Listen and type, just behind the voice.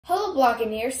Hello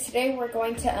Blogineers, today we're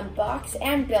going to unbox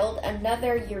and build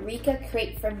another Eureka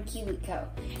crate from KiwiCo,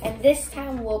 and this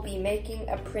time we'll be making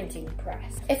a printing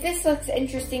press. If this looks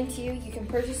interesting to you, you can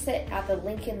purchase it at the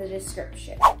link in the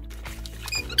description.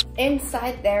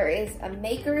 Inside there is a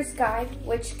maker's guide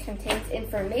which contains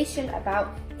information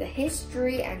about the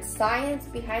history and science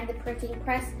behind the printing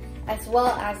press, as well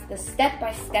as the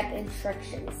step-by-step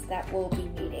instructions that we'll be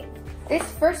needing. This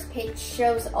first page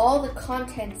shows all the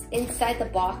contents inside the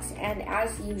box, and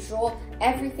as usual,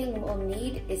 everything we'll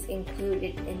need is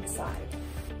included inside.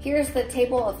 Here's the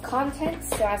table of contents,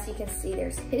 so as you can see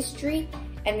there's history,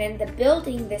 and then the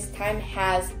building this time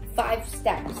has 5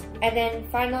 steps. And then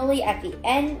finally at the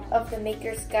end of the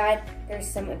maker's guide, there's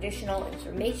some additional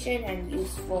information and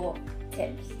useful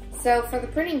tips. So for the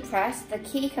printing press, the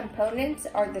key components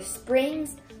are the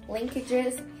springs,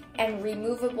 linkages, and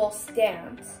removable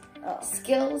stands.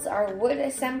 Skills are wood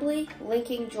assembly,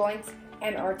 linking joints,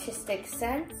 and artistic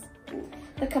sense.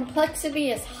 The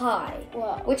complexity is high,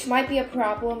 which might be a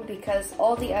problem because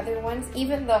all the other ones,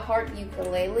 even the hard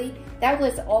ukulele, that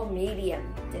was all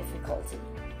medium difficulty.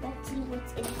 Let's see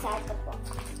what's inside the box.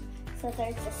 So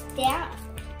there's the stamp,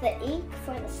 the ink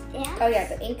for the stamp. Oh yeah,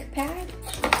 the ink pad.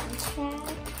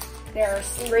 There are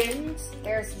springs,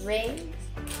 there's rings.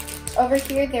 Over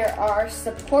here there are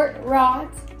support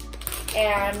rods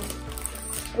and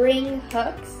spring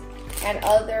hooks and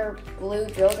other blue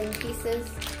building pieces.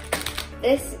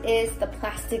 This is the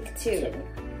plastic tube.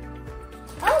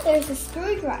 Oh, there's a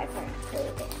screwdriver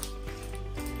included.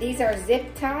 These are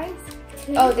zip ties.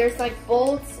 Oh, there's like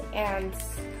bolts and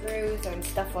screws and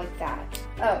stuff like that.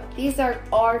 Oh, these are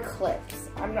R-clips.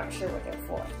 I'm not sure what they're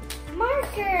for.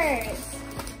 Markers.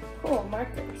 Cool,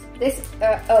 markers. This,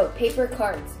 paper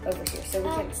cards over here, so we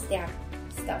can stamp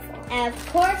stuff on. And of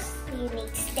course, you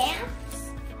need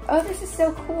stamps. Oh, this is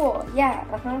so cool. Yeah,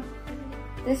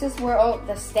 This is where all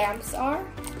the stamps are.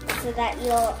 So that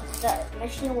the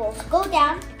machine will go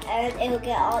down and it will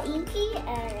get all inky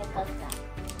and it goes down.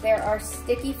 There are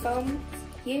sticky foams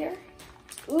here.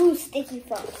 Ooh, sticky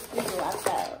foams. We love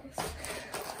those.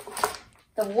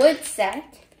 The wood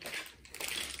set.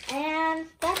 And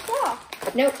that's all.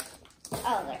 Nope.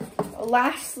 Oh, there.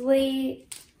 Lastly,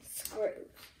 screws.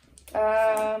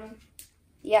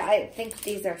 Yeah, I think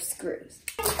these are screws.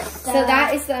 So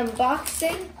that is the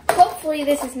unboxing. Hopefully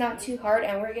this is not too hard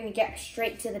and we're gonna get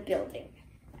straight to the building.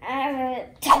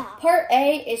 Part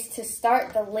A is to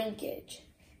start the linkage.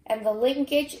 And the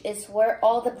linkage is where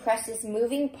all the press's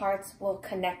moving parts will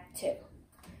connect to.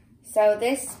 So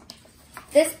this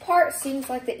part seems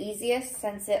like the easiest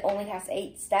since it only has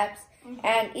 8 steps.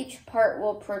 And each part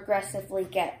will progressively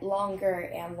get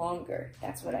longer and longer.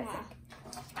 That's what I think.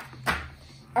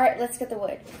 All right, let's get the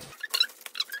wood.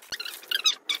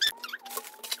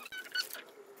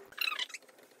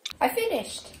 I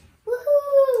finished.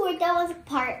 Woohoo! We're done with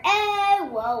part A.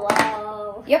 Whoa,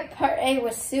 whoa. Yep, part A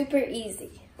was super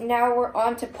easy. Now we're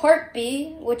on to part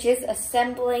B, which is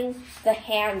assembling the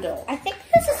handle. I think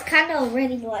this is kind of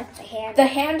already like the handle. The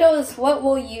handle is what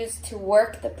we'll use to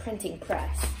work the printing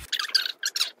press.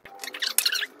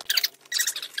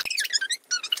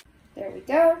 There we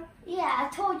go. Yeah, I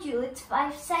told you, it's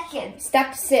 5 seconds.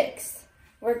 Step 6.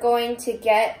 We're going to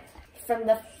get from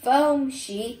the foam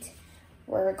sheet,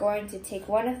 we're going to take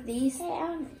one of these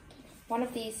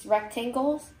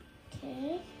rectangles.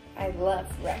 Okay. I love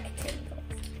rectangles.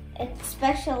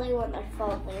 Especially when they're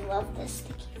foam. They love this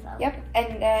sticky foam. Yep,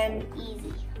 and then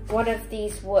easy. One of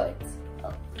these woods.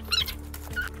 Oh.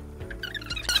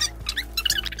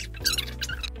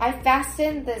 I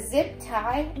fastened the zip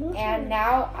tie, and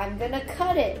now I'm gonna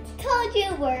cut it. Told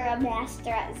you we're a master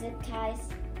at zip ties.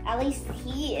 At least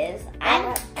he is.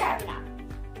 I'm not.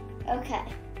 Okay.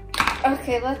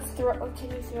 Okay,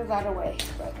 can you throw that away?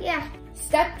 Yeah.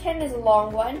 Step 10 is a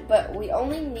long one, but we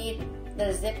only need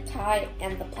the zip tie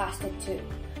and the plastic tube.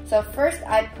 So first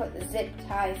I put the zip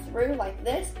tie through like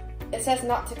this. It says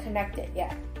not to connect it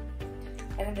yet.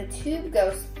 And then the tube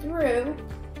goes through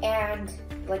and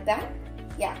like that.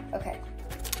 Yeah, okay.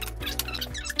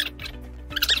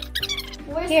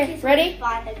 Here, ready?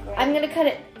 I'm gonna cut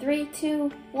it. 3, 2,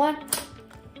 1.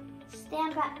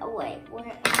 Stand back. Oh wait,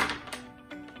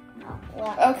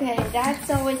 Okay, that's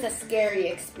always a scary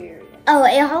experience. Oh,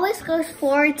 it always goes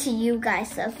forward to you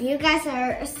guys. So if you guys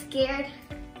are scared,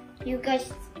 you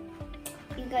guys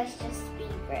just be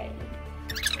brave.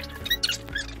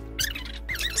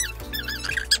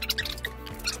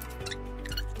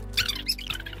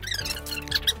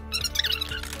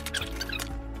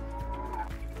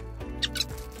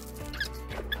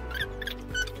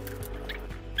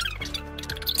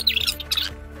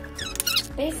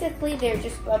 basically they're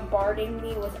just bombarding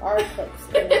me with art clips.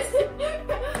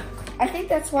 I think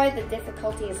that's why the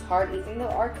difficulty is hard, even though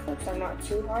art clips are not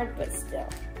too hard, but still.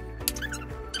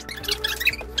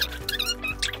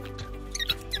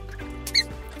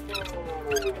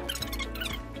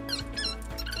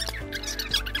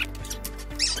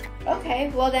 Okay,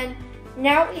 well then,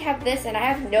 now we have this, and I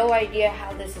have no idea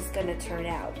how this is gonna turn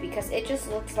out because it just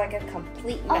looks like a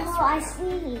complete mess. Oh, I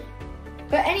see.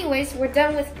 But anyways, we're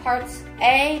done with parts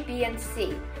A, B, and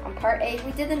C. On part A,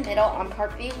 we did the middle. On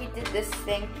part B, we did this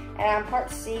thing. And on part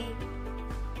C,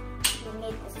 We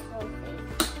made this whole thing.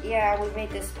 yeah, we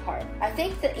made this part. I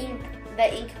think the ink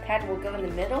pad will go in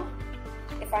the middle,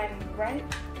 if I'm right.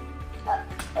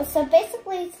 So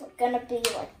basically, it's gonna be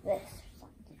like this.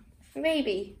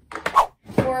 Maybe.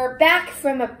 We're back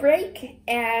from a break,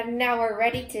 and now we're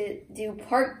ready to do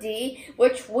part D,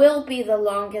 which will be the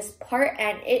longest part,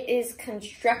 and it is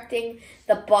constructing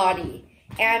the body.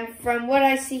 And from what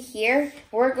I see here,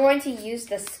 we're going to use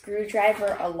the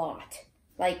screwdriver a lot.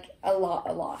 Like, a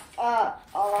lot.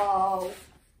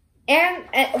 And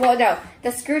well, no,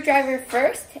 the screwdriver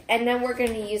first, and then we're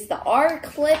going to use the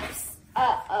R-clips.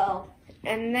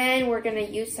 And then we're going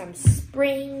to use some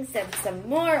springs and some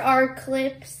more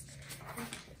R-clips.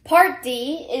 Part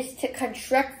D is to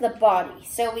construct the body.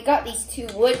 So we got these 2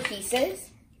 wood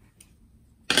pieces.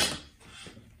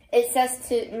 It says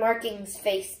to markings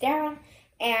face down,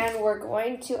 and we're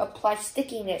going to apply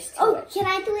stickiness to it. Oh, can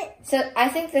I do it? So I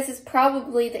think this is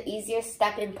probably the easiest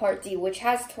step in part D, which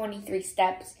has 23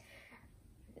 steps.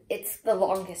 It's the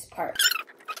longest part.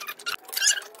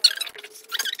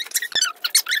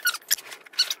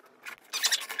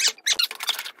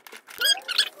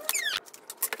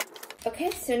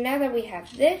 Okay, so now that we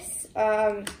have this,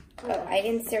 I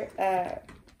insert a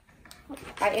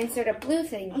blue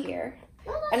thing here.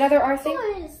 No, that's Another R thing.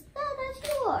 yours. No, that's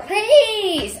yours.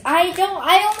 Please! I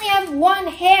only have 1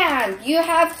 hand. You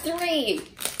have 3.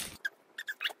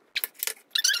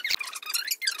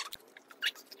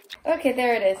 Okay,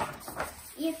 there it is.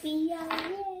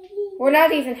 Yippee-yi-yi. We're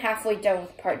not even halfway done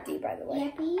with part D, by the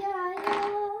way.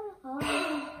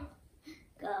 Yippee-yi-yi.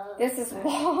 This is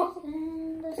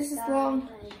long. This is long.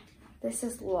 This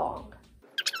is long.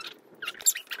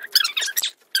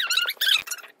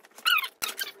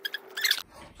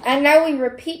 And now we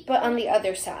repeat, but on the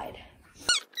other side.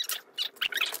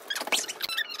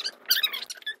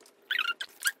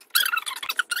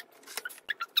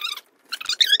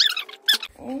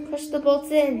 Push the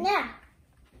bolts in. Yeah.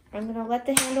 I'm gonna let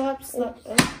the handle up slow.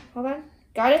 Oh, hold on.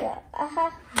 Got it?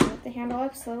 Let the handle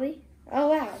up slowly. Oh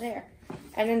wow, there.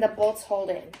 And then the bolts hold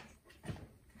in.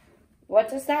 What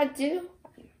does that do?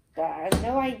 I have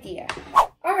no idea.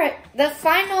 Alright, the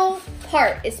final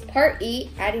part is part E,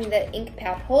 adding the ink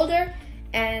pad holder,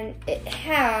 and it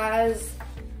has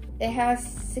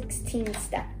 16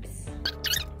 steps.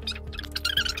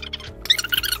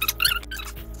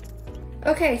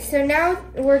 Okay, so now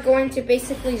we're going to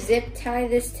basically zip tie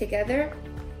this together.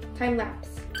 Time lapse.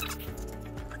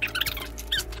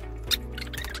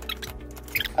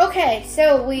 Okay,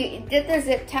 so we did the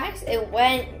zip ties. It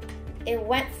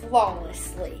went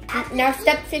flawlessly. Now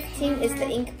step 15 is the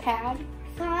ink pad.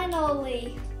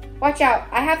 Finally. Watch out,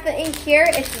 I have the ink here.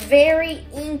 It's very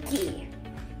inky.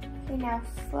 Okay, now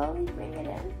slowly bring it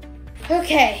in.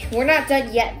 Okay, we're not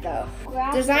done yet though.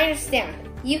 Designer stamp.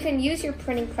 You can use your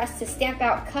printing press to stamp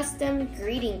out custom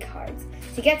greeting cards.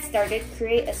 To get started,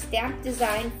 create a stamp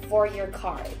design for your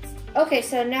cards. Okay,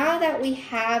 so now that we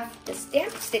have the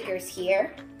stamp stickers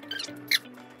here,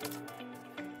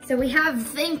 so we have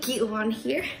thank you on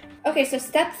here. Okay, so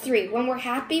step 3, when we're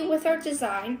happy with our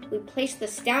design, we place the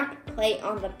stamp plate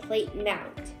on the plate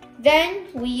mount. Then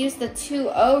we use the 2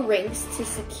 O-rings to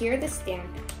secure the stamp.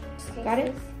 Got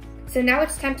it? So now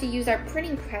it's time to use our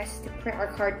printing press to print our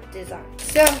card design.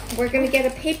 So we're gonna get a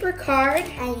paper card.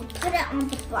 And put it on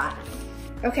the bottom.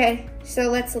 Okay, so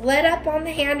let's let up on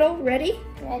the handle. Ready?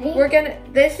 Ready?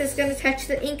 This is gonna touch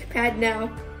the ink pad now.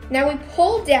 Now we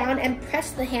pull down and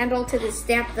press the handle to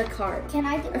stamp the card. Can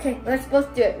I do it? Okay, let's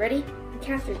both do it. Ready?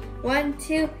 Count 3. 1,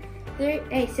 2, 3.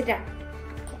 Hey, sit down.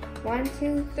 1,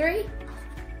 2, 3.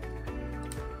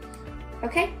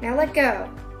 Okay, now let go.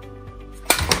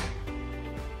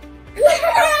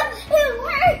 It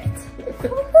worked!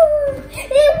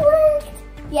 It worked!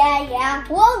 Yeah.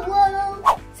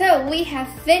 Whoa. So we have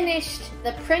finished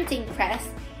the printing press,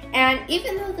 and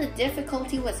even though the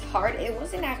difficulty was hard, it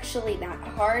wasn't actually that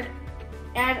hard.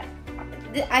 And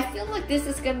I feel like this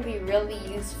is going to be really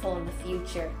useful in the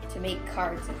future to make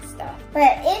cards and stuff.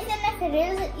 But even if it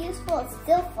isn't useful, it's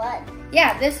still fun.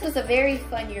 Yeah, this was a very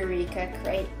fun Eureka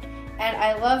crate. and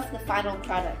I love the final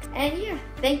product. And yeah,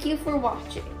 thank you for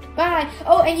watching. Bye.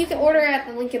 Oh, and you can order at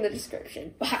the link in the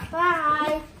description. Bye.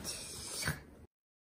 Bye.